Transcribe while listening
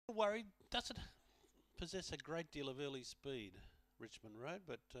Worried, doesn't possess a great deal of early speed, Richmond Road,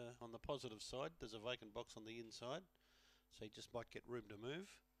 but on the positive side, there's a vacant box on the inside, so he just might get room to move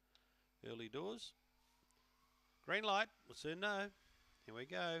early doors. Green light, we'll soon know. Here we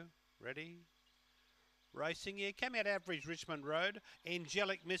go. Ready? Racing here, came out average Richmond Road.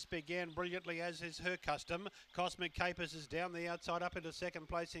 Angelic Miss began brilliantly, as is her custom. Cosmic Capers is down the outside up into second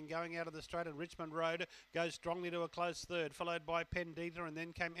place in going out of the straight, and Richmond Road goes strongly to a close third, followed by Pendita, and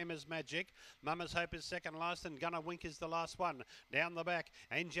then came Emma's Magic. Mama's Hope is second last, and Gunner Wink is the last one. Down the back,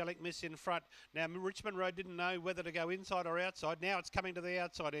 Angelic Miss in front. Now Richmond Road didn't know whether to go inside or outside. Now it's coming to the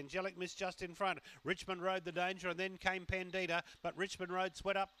outside. Angelic Miss just in front. Richmond Road the danger, and then came Pendita, but Richmond Road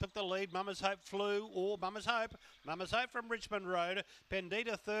sweat up, took the lead. Mama's Hope flew, or Mama's Hope from Richmond Road.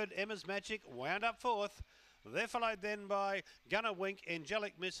 Pendita third, Emma's Magic wound up fourth. They're followed then by Gunner Wink,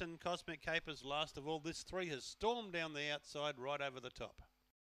 Angelic Miss and Cosmic Capers last of all. This three has stormed down the outside right over the top.